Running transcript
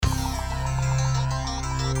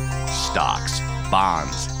Stocks,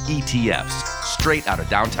 bonds, ETFs, straight out of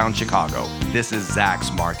downtown Chicago. This is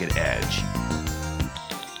Zacks Market Edge.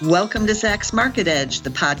 Welcome to Zacks Market Edge, the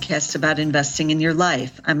podcast about investing in your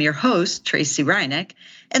life. I'm your host, Tracy Reineck,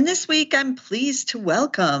 and this week I'm pleased to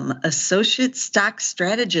welcome Associate Stock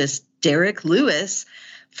Strategist Derek Lewis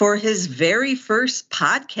for his very first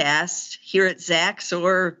podcast here at Zacks,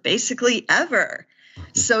 or basically ever.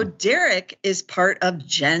 So Derek is part of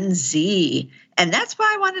Gen Z, and that's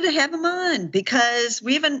why I wanted to have him on, because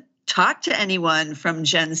we haven't talked to anyone from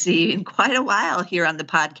Gen Z in quite a while here on the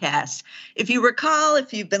podcast. If you recall,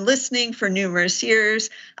 if you've been listening for numerous years,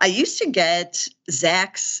 I used to get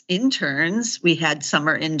Zacks interns. We had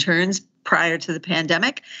summer interns prior to the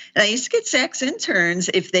pandemic. And I used to get Zacks interns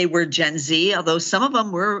if they were Gen Z, although some of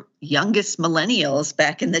them were youngest millennials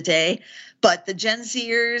back in the day. But the Gen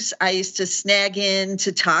Zers, I used to snag in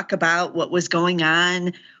to talk about what was going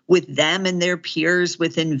on with them and their peers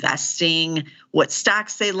with investing, what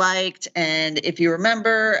stocks they liked. And if you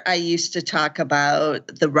remember, I used to talk about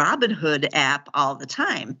the Robinhood app all the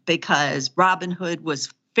time, because Robinhood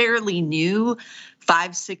was fairly new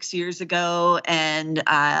 5-6 years ago. And,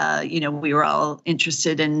 we were all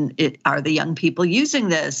interested in it. Are the young people using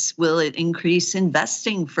this? Will it increase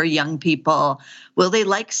investing for young people? Will they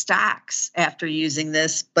like stocks after using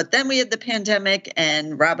this? But then we had the pandemic,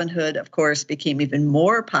 and Robinhood, of course, became even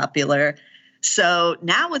more popular. So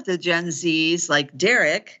now with the Gen Zs like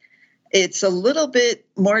Derek, it's a little bit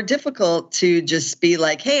more difficult to just be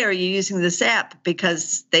like, hey, are you using this app?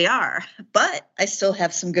 Because they are. But I still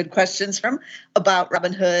have some good questions about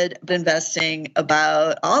Robinhood, investing,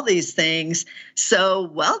 about all these things. So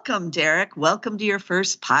welcome, Derek. Welcome to your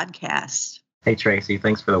first podcast. Hey, Tracy.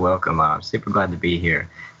 Thanks for the welcome. I'm super glad to be here.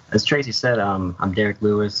 As Tracy said, I'm Derek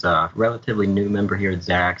Lewis, a relatively new member here at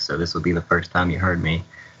Zacks, so this will be the first time you heard me.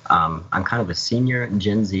 I'm kind of a senior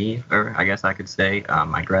Gen Z, or I guess I could say.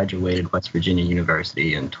 I graduated West Virginia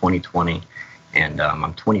University in 2020, and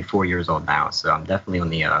I'm 24 years old now, so I'm definitely on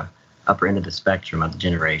the upper end of the spectrum of the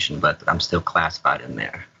generation, but I'm still classified in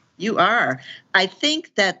there. You are. I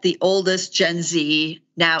think that the oldest Gen Z,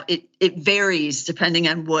 now it varies depending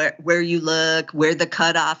on where you look, where the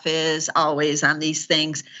cutoff is, always on these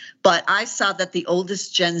things, but I saw that the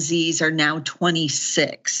oldest Gen Zs are now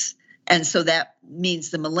 26. And so that means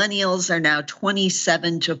the millennials are now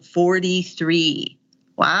 27 to 43.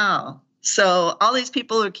 Wow. So all these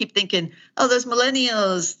people who keep thinking, oh, those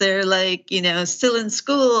millennials, they're like, still in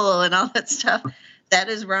school and all that stuff. That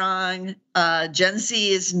is wrong. Gen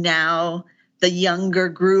Z is now the younger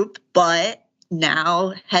group, but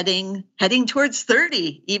now heading towards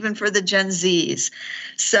 30, even for the Gen Zs.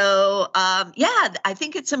 So, I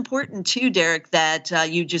think it's important too, Derek, that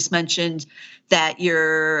you just mentioned that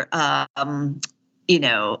you're,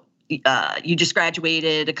 you just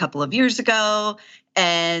graduated a couple of years ago.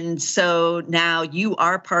 And so now you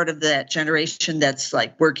are part of that generation that's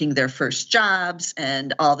like working their first jobs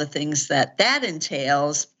and all the things that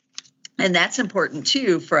entails. And that's important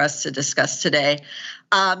too for us to discuss today.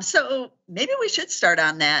 So maybe we should start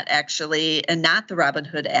on that actually, and not the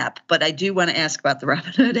Robinhood app, but I do want to ask about the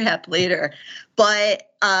Robinhood app later. But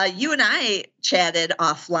you and I chatted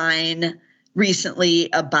offline recently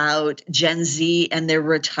about Gen Z and their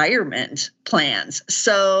retirement plans.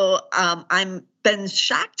 So I'm been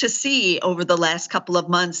shocked to see over the last couple of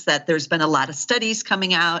months that there's been a lot of studies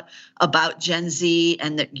coming out about Gen Z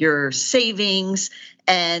and your savings.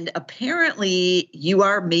 And apparently you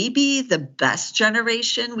are maybe the best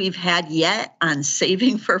generation we've had yet on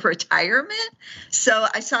saving for retirement. So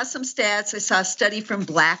I saw some stats. I saw a study from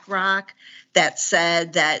BlackRock that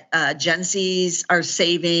said that Gen Zs are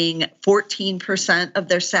saving 14% of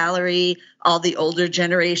their salary. All the older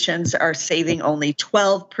generations are saving only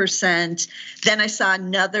 12%. Then I saw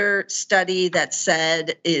another study that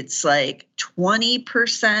said it's like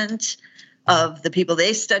 20% of the people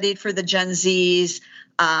they studied for the Gen Zs,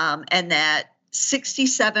 and that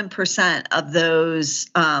 67% of those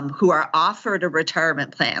who are offered a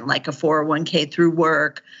retirement plan, like a 401k through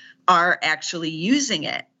work, are actually using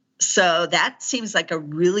it. So that seems like a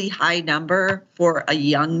really high number for a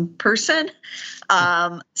young person.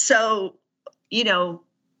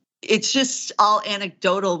 It's just all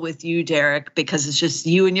anecdotal with you, Derek, because it's just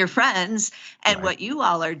you and your friends and Right. what you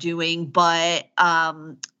all are doing. But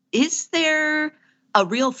is there a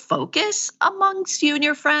real focus amongst you and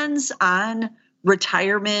your friends on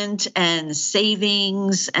retirement and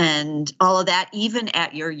savings and all of that, even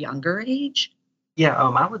at your younger age? Yeah,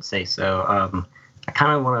 I would say so. I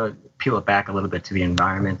kind of want to peel it back a little bit to the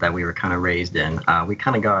environment that we were kind of raised in. We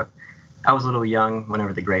kind of got I was a little young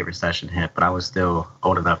whenever the Great Recession hit, but I was still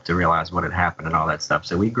old enough to realize what had happened and all that stuff.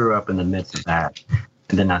 So we grew up in the midst of that.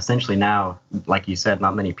 And then essentially now, like you said,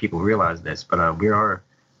 not many people realize this, but we are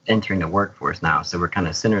entering the workforce now. So we're kind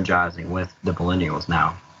of synergizing with the millennials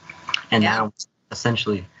now. And now,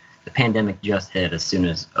 essentially, the pandemic just hit as soon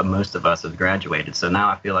as most of us have graduated. So now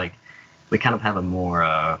I feel like we kind of have a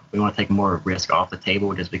more, we want to take more risk off the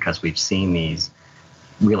table just because we've seen these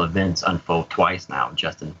real events unfold twice now,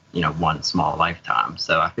 just in, one small lifetime.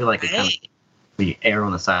 So I feel like it kind of, we err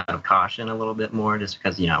on the side of caution a little bit more just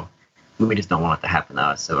because, we just don't want it to happen to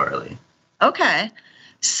us so early. Okay.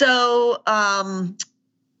 So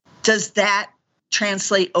does that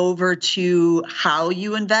translate over to how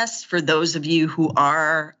you invest for those of you who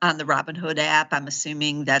are on the Robinhood app? I'm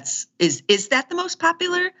assuming is that the most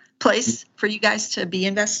popular place for you guys to be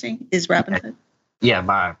investing, is Robinhood? Yeah,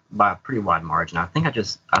 by a pretty wide margin. I think I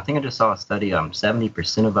just saw a study.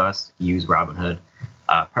 70% of us use Robinhood.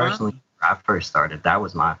 Personally, when I first started, that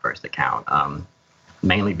was my first account.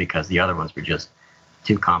 Mainly because the other ones were just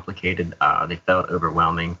too complicated. They felt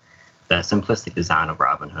overwhelming. The simplistic design of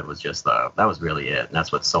Robinhood was just that was really it, and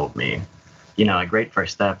that's what sold me. A great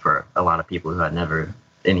first step for a lot of people who had never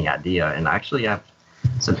any idea. And I actually have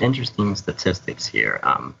some interesting statistics here.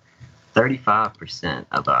 35%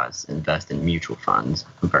 of us invest in mutual funds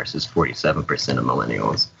versus 47% of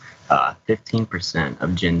millennials. 15%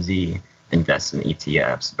 of Gen Z invests in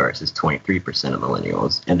ETFs versus 23% of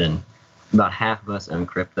millennials. And then about half of us own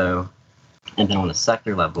crypto. And then on a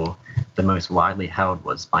sector level, the most widely held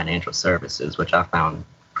was financial services, which I found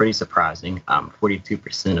pretty surprising.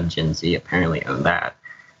 42% of Gen Z apparently own that.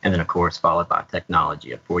 And then, of course, followed by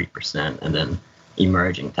technology at 40%, and then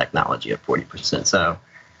emerging technology at 40%. So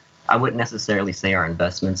I wouldn't necessarily say our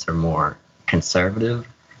investments are more conservative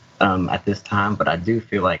at this time, but I do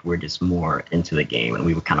feel like we're just more into the game, and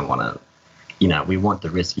we would kind of want to, we want the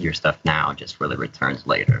riskier stuff now just for the returns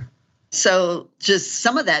later. So just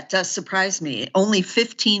some of that does surprise me. Only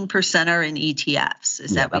 15% are in ETFs.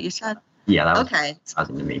 Is that what you said? Yeah, that was okay.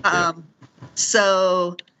 Surprising to me too.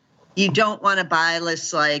 So you don't want to buy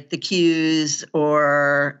lists like the Qs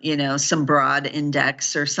or, some broad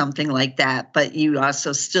index or something like that, but you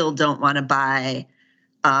also still don't want to buy,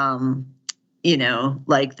 like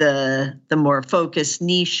the more focused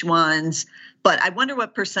niche ones. But I wonder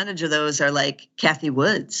what percentage of those are like Cathie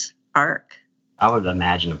Wood's ARK. I would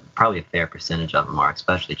imagine probably a fair percentage of them are,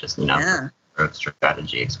 especially just, for growth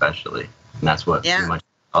strategy, especially. And that's what pretty much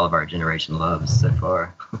all of our generation loves so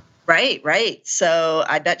far. Right. So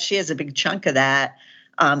I bet she has a big chunk of that,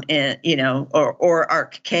 or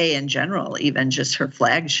ARK-K in general, even just her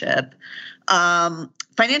flagship.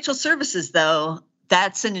 Financial services, though,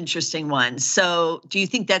 that's an interesting one. So do you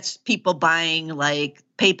think that's people buying like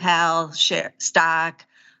PayPal, share stock,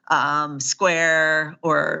 Square,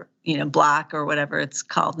 or Block, or whatever it's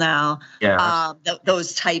called now? Yeah.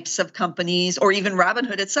 Those types of companies, or even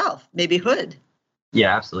Robinhood itself, maybe Hood.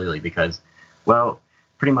 Yeah, absolutely. Because,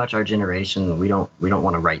 pretty much our generation, we don't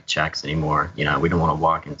want to write checks anymore. We don't want to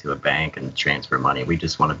walk into a bank and transfer money. We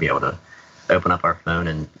just want to be able to open up our phone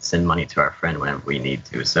and send money to our friend whenever we need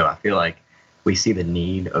to. So I feel like we see the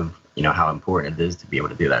need of, how important it is to be able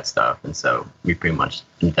to do that stuff. And so we pretty much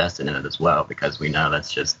invested in it as well, because we know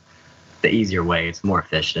that's just the easier way. It's more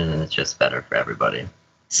efficient, and it's just better for everybody.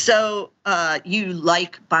 So you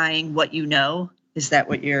like buying what you know? Is that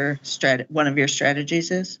what one of your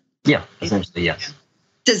strategies is? Yeah, essentially, yes.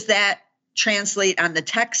 Does that translate on the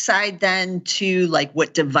tech side then to like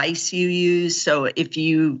what device you use? So if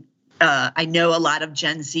you, I know a lot of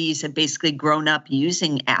Gen Zs have basically grown up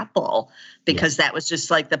using Apple because that was just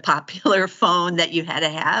like the popular phone that you had to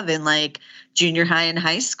have in like junior high and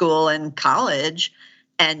high school and college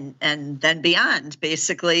and then beyond,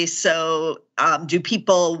 basically. So do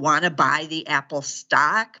people want to buy the Apple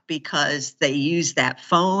stock because they use that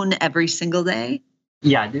phone every single day?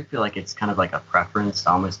 Yeah, I do feel like it's kind of like a preference,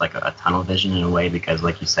 almost like a tunnel vision in a way, because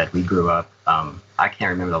like you said, we grew up, I can't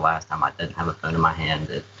remember the last time I didn't have a phone in my hand.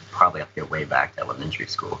 It probably have to go way back to elementary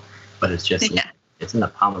school, but it's just, it's in the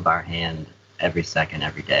palm of our hand every second,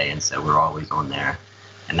 every day. And so we're always on there.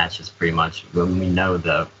 And that's just pretty much when we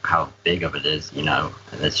know how big of it is, and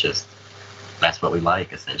it's just, that's what we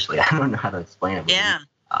like, essentially. I don't know how to explain it.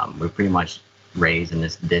 But we're pretty much raised in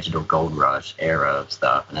this digital gold rush era of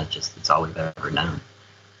stuff. And it's all we've ever known.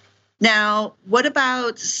 Now, what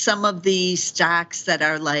about some of the stocks that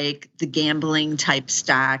are like the gambling type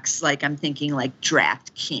stocks? Like I'm thinking like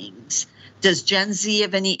DraftKings. Does Gen Z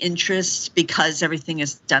have any interest because everything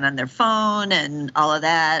is done on their phone and all of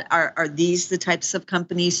that? Are these the types of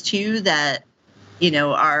companies too that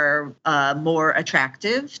are more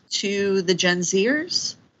attractive to the Gen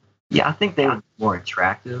Zers? Yeah, I think they were more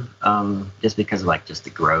attractive, just because of just the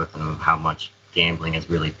growth and how much gambling has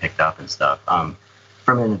really picked up and stuff.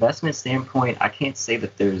 From an investment standpoint, I can't say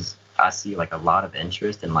that I see a lot of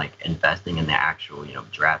interest in investing in the actual,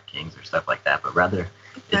 DraftKings or stuff like that, but rather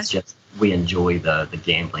it's just we enjoy the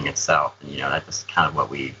gambling itself, and that's kind of what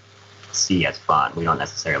we see as fun. We don't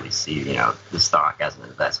necessarily see the stock as an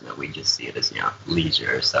investment. We just see it as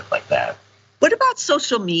leisure or stuff like that. What about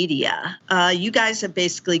social media? You guys have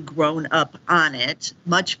basically grown up on it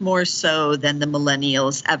much more so than the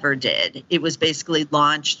millennials ever did. It was basically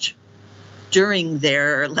launched during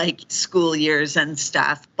their school years and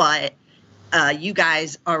stuff, but you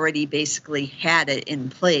guys already basically had it in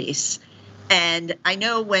place. And I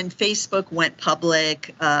know when Facebook went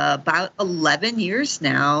public about 11 years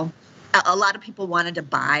now, a lot of people wanted to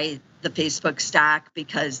buy the Facebook stock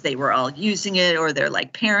because they were all using it, or their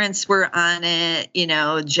parents were on it,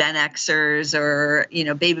 Gen Xers or,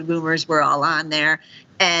 baby boomers were all on there.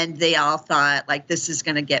 And they all thought this is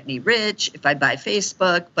going to get me rich if I buy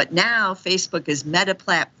Facebook. But now Facebook is Meta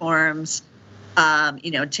Platforms,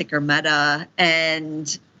 ticker Meta,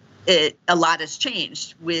 and a lot has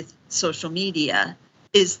changed with social media.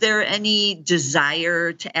 Is there any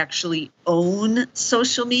desire to actually own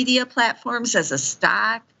social media platforms as a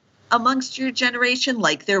stock amongst your generation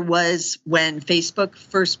like there was when Facebook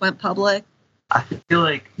first went public? I feel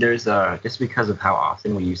like there's just because of how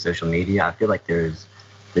often we use social media, I feel like there's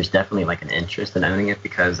definitely an interest in owning it,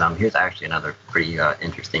 because here's actually another pretty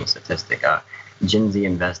interesting statistic. Gen Z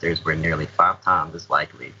investors were nearly 5 times as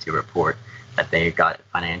likely to report that they got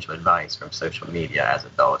financial advice from social media as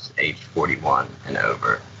adults aged 41 and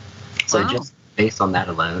over. So just based on that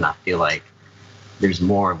alone, I feel like there's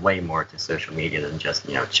way more to social media than just,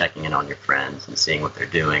 checking in on your friends and seeing what they're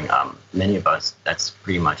doing. Many of us, that's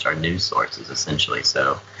pretty much our news sources, essentially.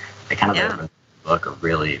 So it kind of opens the book of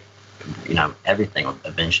really, everything will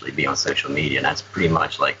eventually be on social media. And that's pretty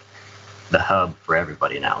much the hub for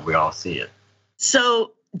everybody now. We all see it.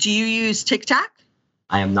 So do you use TikTok?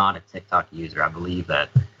 I am not a TikTok user. I believe that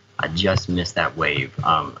I just missed that wave.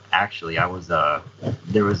 Actually,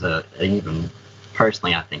 there was an even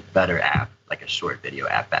personally, I think, better app, a short video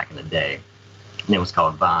app back in the day, and it was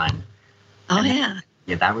called Vine. Oh, yeah.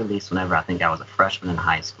 Yeah, that released whenever I think I was a freshman in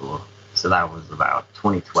high school. So that was about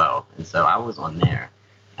 2012. And so I was on there,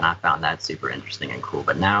 and I found that super interesting and cool.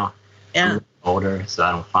 But now I'm older, so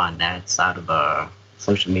I don't find that side of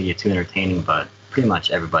social media too entertaining. But pretty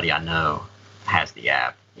much everybody I know has the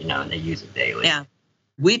app, and they use it daily. Yeah.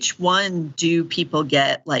 Which one do people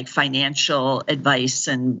get financial advice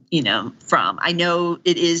and, from? I know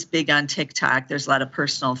it is big on TikTok. There's a lot of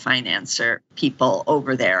personal financer people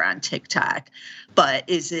over there on TikTok. But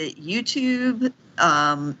is it YouTube?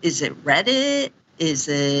 Is it Reddit? Is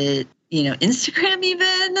it, Instagram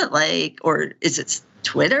even? Or is it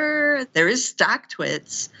Twitter? There is Stock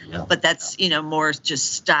Twits, but that's, more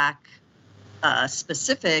just stock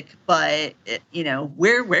specific. But,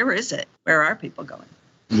 where is it? Where are people going?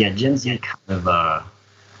 Yeah, Gen Z kind of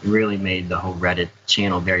really made the whole Reddit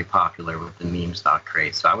channel very popular with the meme stock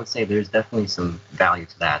craze. So I would say there's definitely some value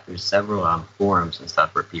to that. There's several forums and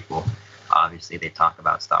stuff where people, obviously, they talk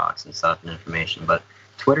about stocks and stuff and information. But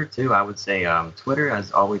Twitter, too, I would say Twitter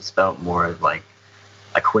has always felt more of a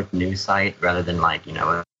quick news site rather than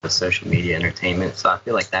a social media entertainment. So I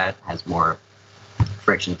feel like that has more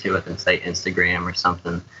friction to it than, say, Instagram or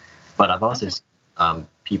something. But I've also seen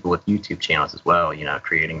people with YouTube channels as well,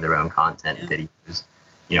 creating their own content videos,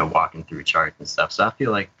 walking through charts and stuff. So I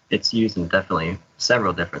feel like it's used in definitely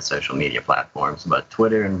several different social media platforms, but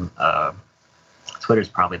Twitter is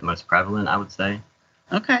probably the most prevalent, I would say.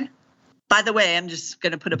 Okay. By the way, I'm just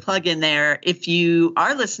going to put a plug in there. If you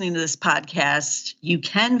are listening to this podcast, you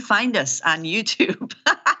can find us on YouTube.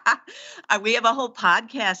 We have a whole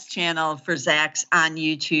podcast channel for Zacks on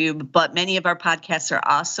YouTube, but many of our podcasts are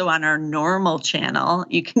also on our normal channel.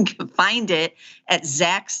 You can find it at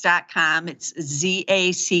Zacks.com. It's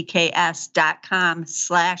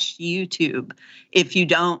ZACKS.com/YouTube. If you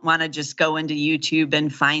don't want to just go into YouTube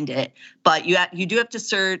and find it, but you do have to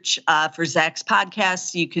search for Zacks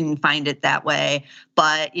Podcasts. You can find it that way.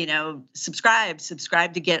 But, subscribe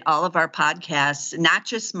to get all of our podcasts, not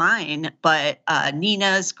just mine, but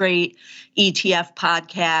Nina's great ETF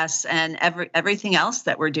podcasts and everything else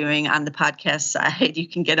that we're doing on the podcast side. You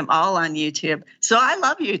can get them all on YouTube. So I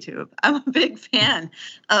love YouTube. I'm a big fan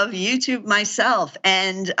of YouTube myself.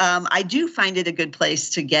 And I do find it a good place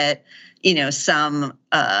to get some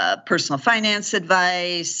personal finance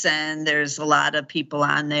advice, and there's a lot of people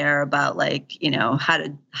on there about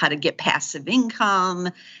how to get passive income.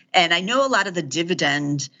 And I know a lot of the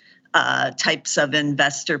dividend types of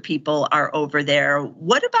investor people are over there.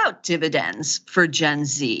 What about dividends for Gen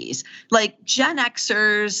Zs? Like Gen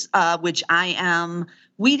Xers, which I am,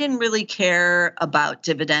 we didn't really care about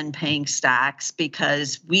dividend paying stocks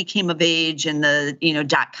because we came of age in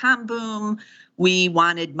the .com boom. We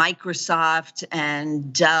wanted Microsoft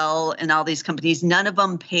and Dell and all these companies. None of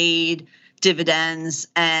them paid dividends.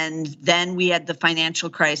 And then we had the financial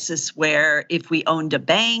crisis where if we owned a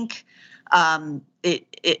bank,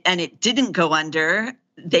 it didn't go under,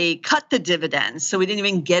 they cut the dividends. So we didn't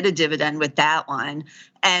even get a dividend with that one.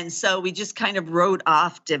 And so we just kind of wrote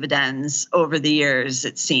off dividends over the years,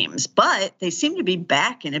 it seems. But they seem to be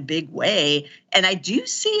back in a big way. And I do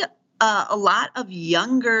see a lot of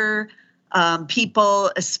younger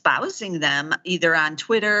people espousing them either on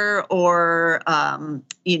Twitter or, on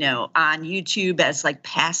YouTube as like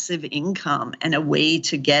passive income and a way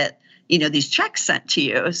to get these checks sent to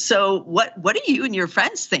you. So what do you and your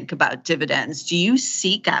friends think about dividends? Do you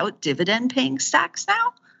seek out dividend paying stocks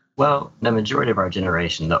now? Well, the majority of our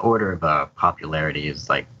generation, the order of popularity is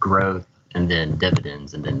like growth and then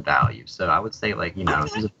dividends and then value. So I would say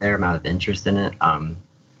there's a fair amount of interest in it.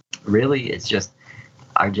 Really, it's just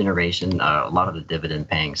our generation, a lot of the dividend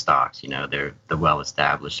paying stocks, they're the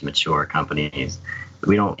well-established, mature companies.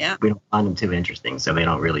 We don't find them too interesting. So they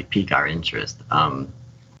don't really pique our interest.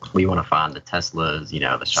 We want to find the Teslas,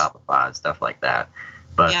 the Shopify, stuff like that.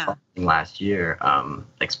 But last year,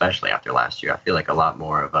 especially after last year, I feel like a lot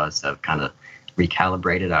more of us have kind of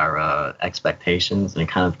recalibrated our expectations and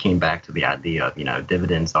kind of came back to the idea of,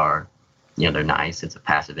 dividends are, they're nice. It's a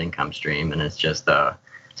passive income stream, and it's just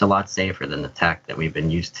it's a lot safer than the tech that we've been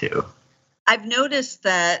used to. I've noticed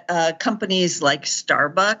that companies like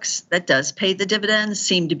Starbucks that does pay the dividends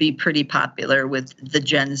seem to be pretty popular with the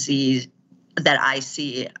Gen Z that I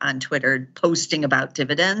see on Twitter posting about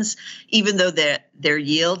dividends, even though their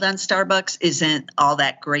yield on Starbucks isn't all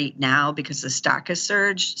that great now because the stock has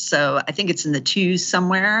surged. So I think it's in the 2s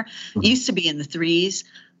somewhere. It used to be in the 3s,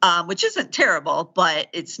 which isn't terrible, but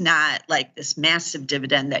it's not like this massive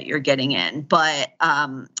dividend that you're getting in. But,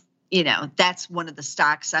 that's one of the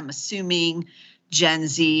stocks I'm assuming Gen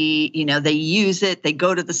Z, they use it, they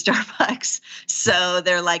go to the Starbucks. So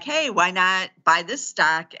they're like, hey, why not buy this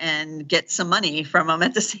stock and get some money from them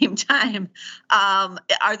at the same time?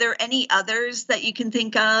 Are there any others that you can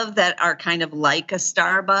think of that are kind of like a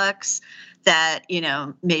Starbucks that,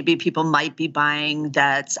 maybe people might be buying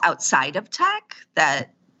that's outside of tech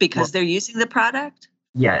because they're using the product?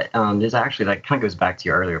 Yeah, there's actually, that kind of goes back to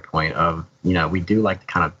your earlier point of, we do like to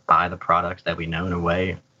kind of buy the products that we know in a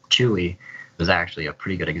way. Chewy was actually a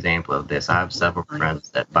pretty good example of this. I have several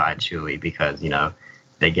friends that buy Chewy because,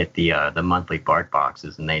 they get the monthly Bark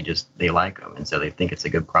boxes and they like them. And so they think it's a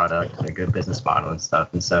good product and a good business model and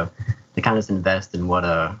stuff. And so they kind of just invest in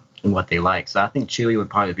what they like. So I think Chewy would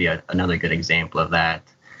probably be another good example of that.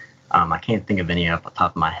 I can't think of any off the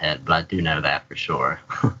top of my head, but I do know that for sure.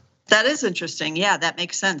 That is interesting. Yeah, that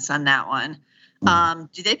makes sense on that one.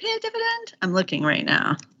 Do they pay a dividend? I'm looking right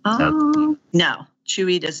now. No,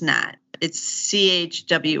 Chewy does not. It's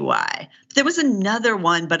CHWY. There was another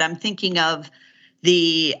one, but I'm thinking of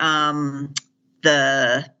the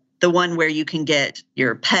one where you can get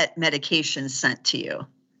your pet medication sent to you.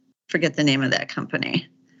 Forget the name of that company.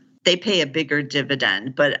 They pay a bigger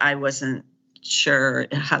dividend, but I wasn't sure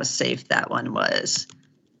how safe that one was.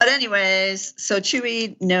 But anyways, so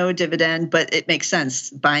Chewy, no dividend, but it makes sense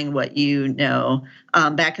buying what you know.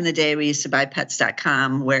 Back in the day, we used to buy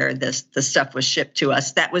pets.com where the stuff was shipped to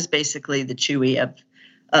us. That was basically the Chewy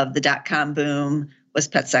of the .com boom was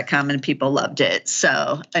pets.com, and people loved it.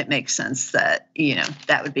 So it makes sense that,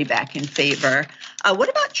 that would be back in favor. What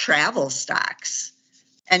about travel stocks?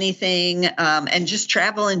 Anything, and just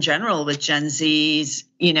travel in general with Gen Zs?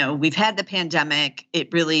 We've had the pandemic.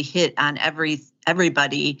 It really hit on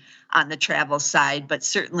everybody on the travel side, but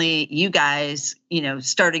certainly you guys,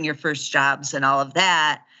 starting your first jobs and all of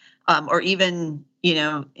that, or even,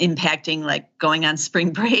 impacting like going on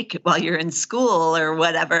spring break while you're in school or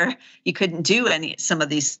whatever, you couldn't do some of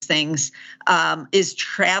these things. Is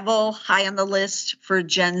travel high on the list for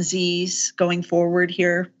Gen Zs going forward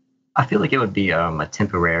here? I feel like it would be a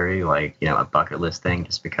temporary, a bucket list thing,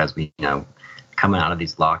 just because we, coming out of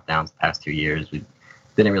these lockdowns the past 2 years, we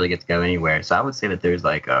didn't really get to go anywhere. So I would say that there's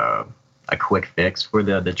like a quick fix for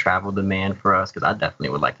the travel demand for us, because I definitely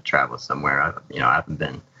would like to travel somewhere. I haven't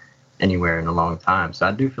been anywhere in a long time. So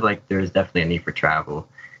I do feel like there's definitely a need for travel.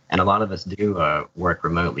 And a lot of us do work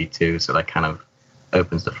remotely too, so that kind of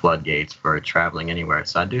opens the floodgates for traveling anywhere.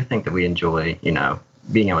 So I do think that we enjoy,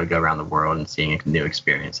 being able to go around the world and seeing new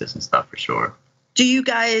experiences and stuff for sure. Do you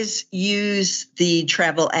guys use the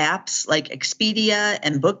travel apps like Expedia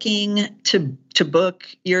and Booking to book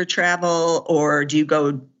your travel, or do you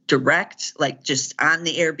go direct, like just on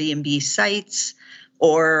the Airbnb sites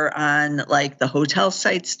or on like the hotel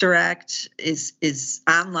sites direct? Is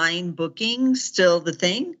online booking still the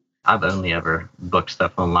thing? I've only ever booked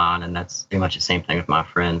stuff online, and that's pretty much the same thing with my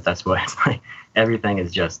friends. That's why it's like everything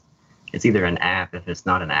is just, it's either an app. If it's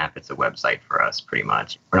not an app, it's a website for us, pretty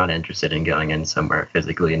much. We're not interested in going in somewhere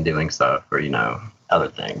physically and doing stuff or, other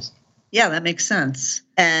things. Yeah, that makes sense.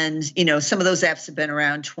 And, some of those apps have been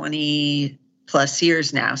around 20 plus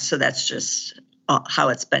years now. So that's just how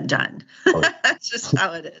it's been done. That's just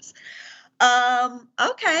how it is.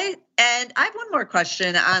 Okay. And I have one more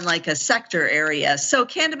question on like a sector area. So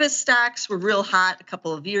cannabis stocks were real hot a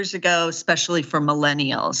couple of years ago, especially for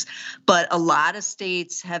millennials. But a lot of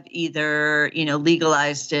states have either,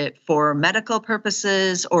 legalized it for medical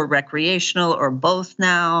purposes or recreational or both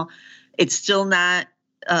now. It's still not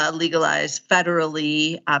legalized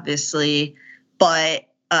federally, obviously, but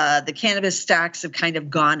the cannabis stocks have kind of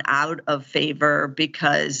gone out of favor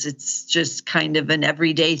because it's just kind of an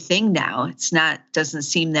everyday thing now. Doesn't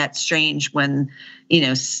seem that strange when,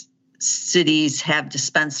 cities have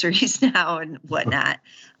dispensaries now and whatnot.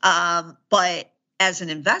 But as an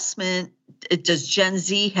investment, does Gen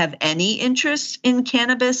Z have any interest in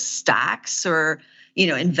cannabis stocks or,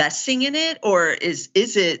 investing in it? Or is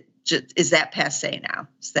that passé now?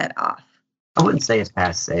 Is that off? I wouldn't say it's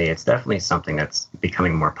passé. It's definitely something that's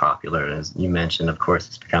becoming more popular. As you mentioned, of course,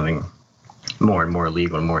 it's becoming more and more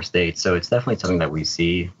legal in more states. So it's definitely something that we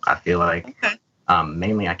see, I feel like. Okay.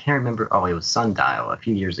 Mainly, I can't remember. Oh, it was Sundial a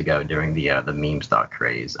few years ago during the meme stock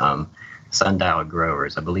craze. Sundial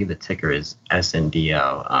Growers, I believe the ticker is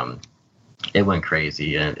SNDL. It went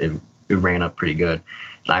crazy and it ran up pretty good.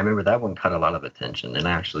 And I remember that one caught a lot of attention and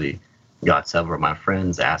actually got several of my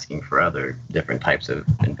friends asking for other different types of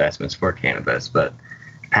investments for cannabis. But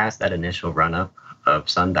past that initial run-up of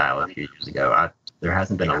Sundial a few years ago, there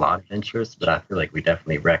hasn't been a lot of interest, but I feel like we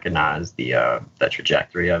definitely recognize the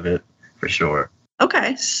trajectory of it for sure.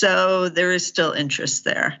 Okay, so there is still interest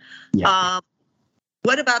there. Yeah.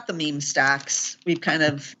 What about the meme stocks? We've kind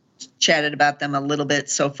of chatted about them a little bit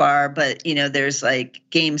so far, but there's like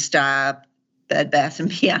GameStop, Bed Bath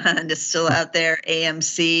 & Beyond is still out there,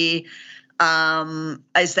 AMC.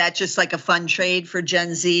 Is that just like a fun trade for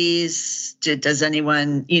Gen Zs? Does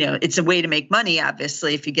anyone, it's a way to make money,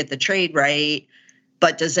 obviously, if you get the trade right,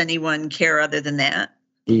 but does anyone care other than that?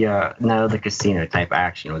 No, the casino type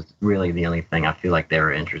action was really the only thing I feel like they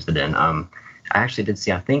were interested in. I actually did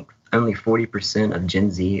see, I think only 40% of Gen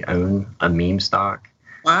Z own a meme stock.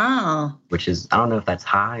 Wow. Which is, I don't know if that's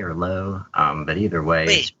high or low, but either way.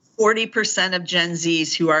 Wait, 40% of Gen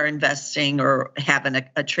Zs who are investing or have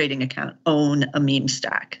a trading account own a meme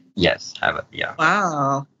stock? Yes, have it, yeah.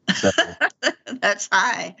 Wow. So, that's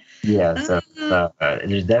high. Yeah, so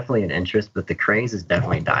there's definitely an interest, but the craze has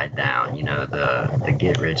definitely died down. The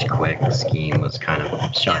get rich quick scheme was kind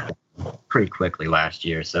of shut down pretty quickly last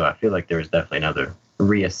year. So I feel like there was definitely another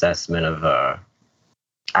reassessment of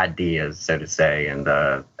ideas, so to say, and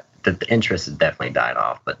the interest has definitely died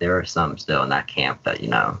off. But there are some still in that camp that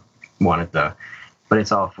wanted to, but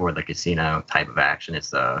it's all for the casino type of action.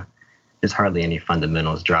 There's hardly any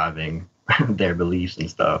fundamentals driving their beliefs and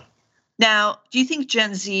stuff. Now, do you think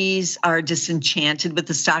Gen Zs are disenchanted with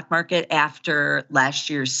the stock market after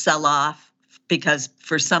last year's sell-off? Because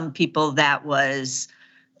for some people, that was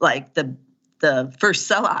like the first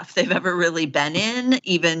sell-off they've ever really been in.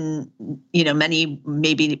 Even, many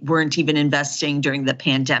maybe weren't even investing during the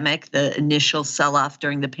pandemic, the initial sell-off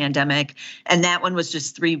during the pandemic. And that one was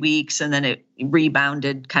just 3 weeks and then it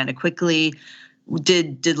rebounded kind of quickly.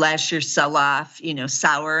 Did last year's sell-off,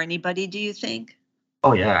 sour anybody, do you think?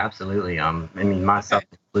 Oh, yeah, absolutely. Myself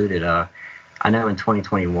included. I know in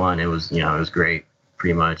 2021, it was great.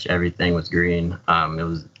 Pretty much everything was green. It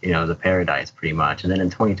was, the paradise pretty much. And then in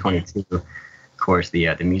 2022, of course,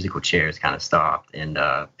 the musical chairs kind of stopped and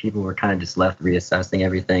people were kind of just left reassessing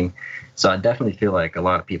everything. So I definitely feel like a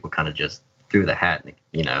lot of people kind of just threw the hat,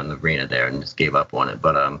 in the arena there and just gave up on it.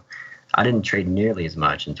 But I didn't trade nearly as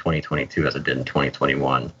much in 2022 as I did in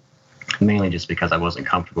 2021, mainly just because I wasn't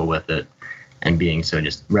comfortable with it. And being so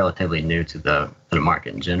just relatively new to the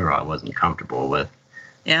market in general, I wasn't comfortable with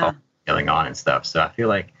all going on and stuff. So I feel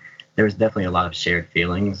like there was definitely a lot of shared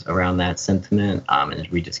feelings around that sentiment. And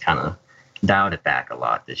we just kind of dialed it back a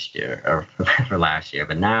lot this year or for last year.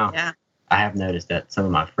 But now I have noticed that some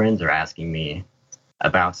of my friends are asking me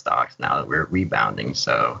about stocks now that we're rebounding.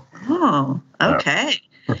 So, Okay.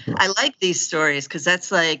 I like these stories because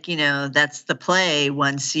that's like, that's the play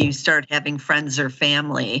once you start having friends or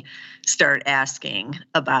family start asking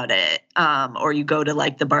about it. Or you go to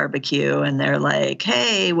like the barbecue and they're like,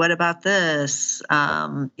 hey, what about this?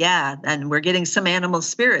 Yeah, and we're getting some animal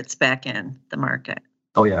spirits back in the market.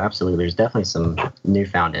 Oh yeah, absolutely. There's definitely some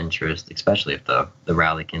newfound interest, especially if the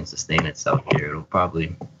rally can sustain itself here. It'll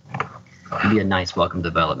probably be a nice welcome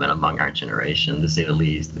development among our generation, to say the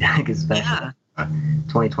least. Especially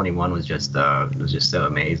 2021 was just so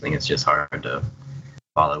amazing. It's just hard to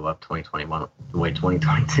follow up 2021 the way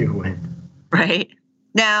 2022 went. Right.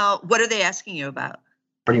 Now, what are they asking you about?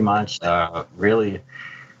 Pretty much, really.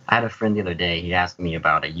 I had a friend the other day. He asked me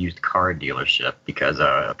about a used car dealership because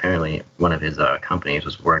apparently one of his companies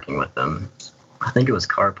was working with them. I think it was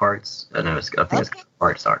Car Parts. I think it's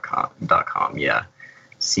carparts.com. Yeah,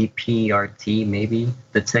 CPRT maybe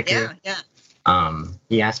the ticker. Yeah.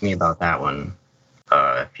 He asked me about that one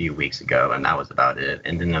a few weeks ago, and that was about it.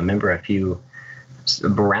 And then I remember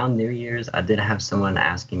around New Year's, I did have someone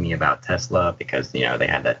asking me about Tesla because they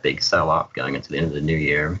had that big sell-off going into the end of the new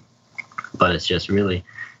year. But it's just really.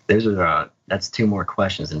 That's two more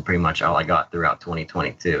questions than pretty much all I got throughout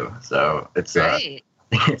 2022. So it's right.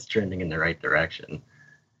 It's trending in the right direction.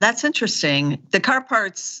 That's interesting. The Car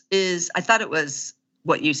Parts I thought it was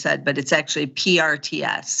what you said, but it's actually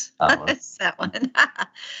PRTS. Oh. It's that one.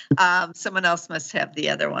 Someone else must have the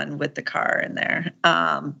other one with the car in there.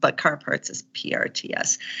 But Car Parts is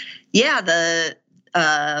PRTS. Yeah,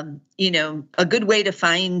 a good way to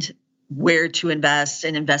find where to invest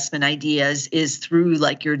and investment ideas is through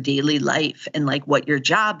like your daily life and like what your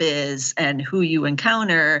job is and who you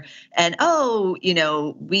encounter. And,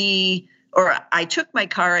 I took my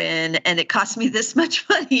car in and it cost me this much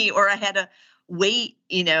money, or I had to wait,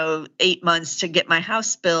 8 months to get my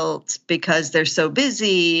house built because they're so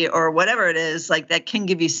busy, or whatever it is. Like that can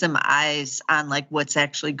give you some eyes on like what's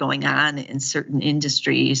actually going on in certain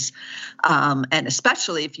industries. And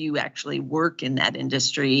especially if you actually work in that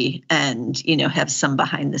industry and, have some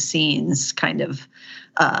behind the scenes kind of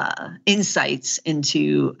insights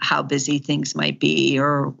into how busy things might be,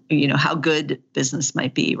 or, how good business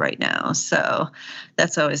might be right now. So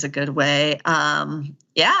that's always a good way.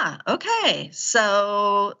 Yeah. Okay.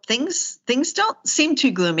 So things don't seem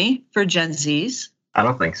too gloomy for Gen Zs. I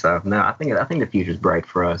don't think so. No, I think the future's bright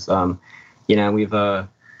for us. We've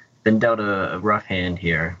been dealt a rough hand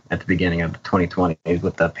here at the beginning of 2020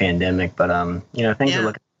 with the pandemic, but things are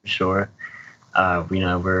looking for sure.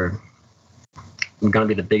 We're going to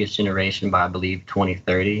be the biggest generation by, I believe,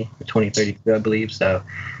 2030 or 2032, I believe. So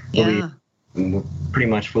we'll be pretty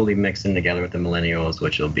much fully mixed in together with the millennials,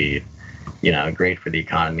 which will be, great for the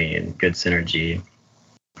economy and good synergy.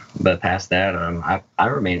 But past that, I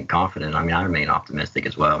remain confident. I remain optimistic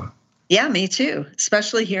as well. Yeah, me too.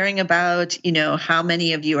 Especially hearing about, how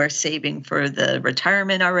many of you are saving for the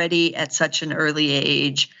retirement already at such an early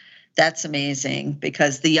age. That's amazing,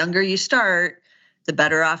 because the younger you start, the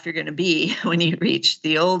better off you're going to be when you reach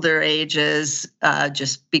the older ages,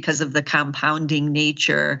 just because of the compounding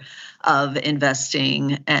nature of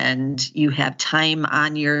investing, and you have time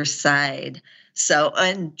on your side. So,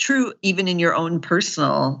 and true, even in your own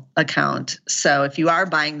personal account. So if you are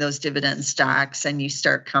buying those dividend stocks and you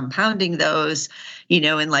start compounding those,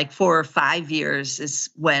 in like 4 or 5 years is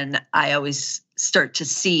when I always start to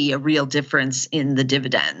see a real difference in the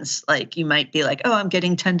dividends. Like you might be like, oh, I'm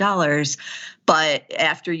getting $10. But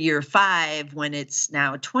after year 5, when it's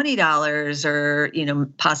now $20 or,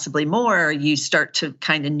 possibly more, you start to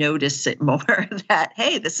kind of notice it more that,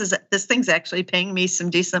 hey, this thing's actually paying me some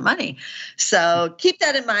decent money. So keep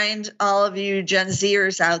that in mind, all of you Gen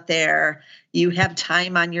Zers out there. You have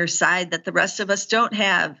time on your side that the rest of us don't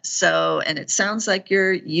have. So, and it sounds like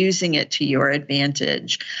you're using it to your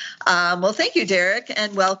advantage. Well, thank you, Derek,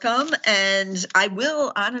 and welcome. And I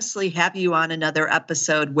will honestly have you on another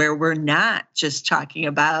episode where we're not just talking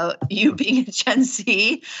about you being a Gen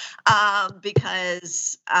Z,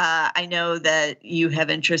 because I know that you have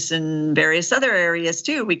interests in various other areas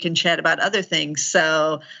too. We can chat about other things.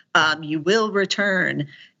 So you will return.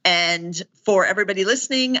 And for everybody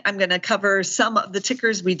listening, I'm going to cover some of the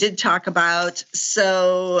tickers we did talk about.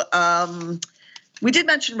 So we did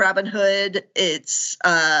mention Robinhood. It's,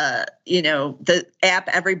 the app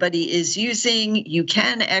everybody is using. You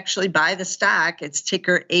can actually buy the stock. It's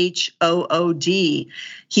ticker HOOD. He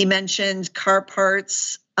mentioned Car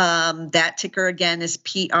Parts. That ticker again is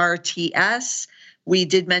PRTS. We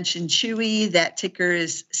did mention Chewy. That ticker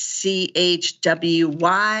is CHWY.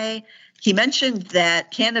 he mentioned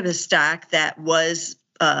that cannabis stock that was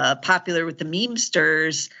popular with the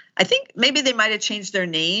memesters. I think maybe they might have changed their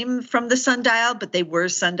name from the Sundial, but they were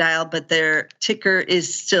Sundial, but their ticker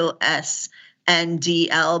is still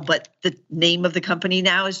SNDL, but the name of the company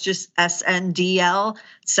now is just SNDL.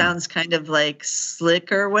 Sounds kind of like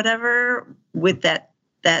slick or whatever with that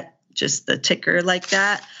just the ticker like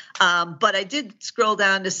that. But I did scroll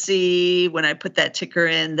down to see when I put that ticker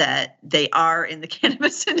in that they are in the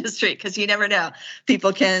cannabis industry, because you never know.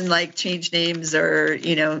 People can like change names or,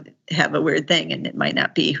 have a weird thing and it might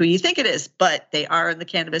not be who you think it is, but they are in the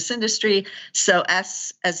cannabis industry. So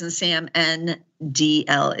S as in Sam,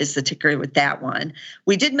 NDL is the ticker with that one.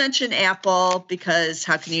 We did mention Apple because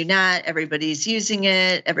how can you not? Everybody's using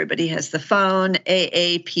it. Everybody has the phone.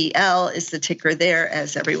 AAPL is the ticker there,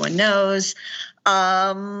 as everyone knows.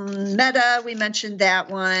 Meta, we mentioned that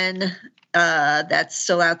one. That's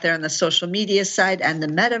still out there on the social media side, and the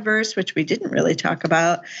metaverse, which we didn't really talk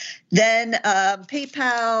about. Then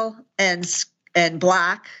PayPal and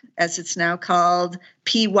Block, as it's now called,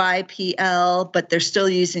 PYPL, but they're still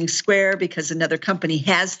using Square because another company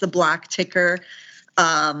has the Block ticker.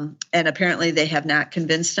 And apparently they have not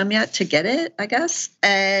convinced them yet to get it, I guess.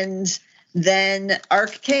 And then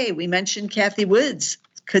ARK-K, we mentioned Cathie Woods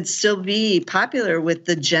could still be popular with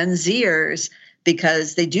the Gen Zers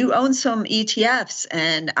because they do own some ETFs.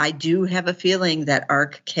 And I do have a feeling that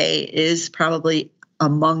ARK-K is probably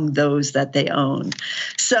among those that they own.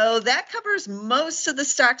 So that covers most of the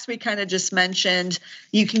stocks we kind of just mentioned.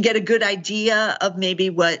 You can get a good idea of maybe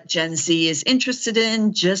what Gen Z is interested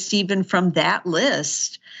in just even from that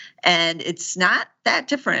list. And it's not that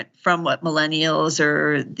different from what millennials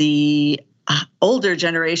or the older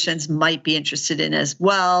generations might be interested in as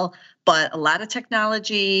well, but a lot of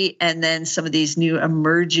technology and then some of these new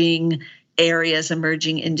emerging areas,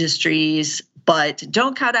 emerging industries. But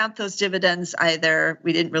don't count out those dividends either.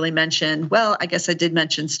 We didn't really mention, well, I guess I did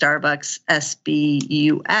mention Starbucks,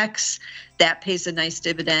 SBUX. That pays a nice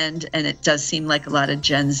dividend, and it does seem like a lot of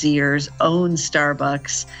Gen Zers own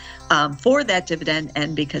Starbucks for that dividend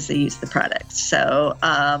and because they use the product. So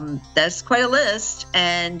that's quite a list,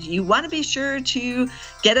 and you want to be sure to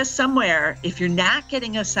get us somewhere. If you're not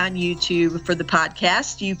getting us on YouTube for the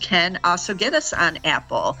podcast, you can also get us on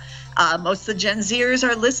Apple. Most of the Gen Zers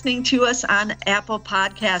are listening to us on Apple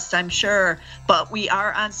Podcasts, I'm sure, but we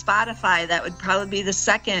are on Spotify. That would probably be the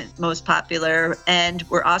second most popular, and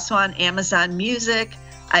we're also on Amazon Music.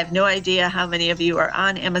 I have no idea how many of you are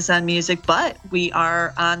on Amazon Music, but we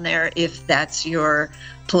are on there if that's your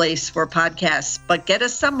place for podcasts. But get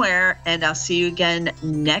us somewhere, and I'll see you again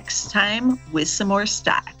next time with some more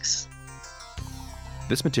stocks.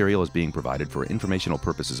 This material is being provided for informational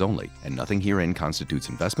purposes only, and nothing herein constitutes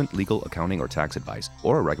investment, legal, accounting, or tax advice,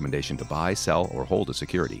 or a recommendation to buy, sell, or hold a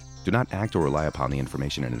security. Do not act or rely upon the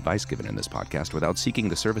information and advice given in this podcast without seeking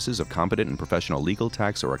the services of competent and professional legal,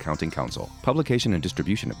 tax, or accounting counsel. Publication and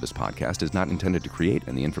distribution of this podcast is not intended to create,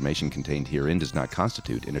 and the information contained herein does not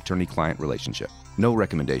constitute an attorney-client relationship. No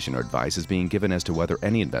recommendation or advice is being given as to whether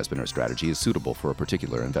any investment or strategy is suitable for a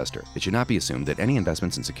particular investor. It should not be assumed that any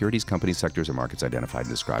investments in securities, companies, sectors, or markets identified and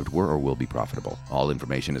described were or will be profitable. All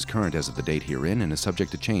information is current as of the date herein and is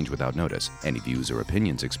subject to change without notice. Any views or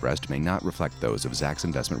opinions expressed may not reflect those of Zacks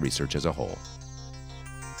Investment Research as a whole.